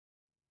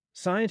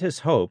Scientists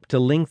hope to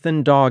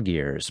lengthen dog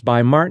years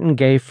by Martin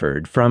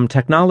Gayford from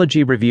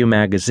Technology Review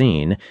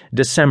magazine,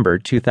 December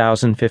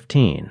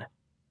 2015.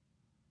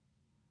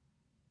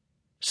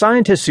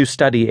 Scientists who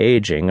study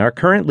aging are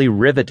currently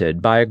riveted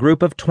by a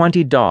group of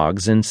 20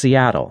 dogs in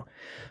Seattle.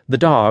 The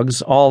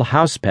dogs, all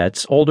house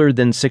pets older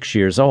than 6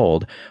 years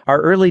old,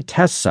 are early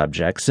test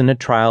subjects in a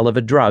trial of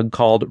a drug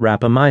called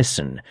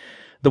rapamycin.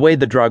 The way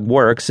the drug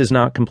works is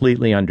not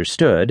completely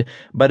understood,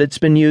 but it's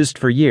been used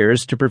for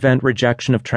years to prevent rejection of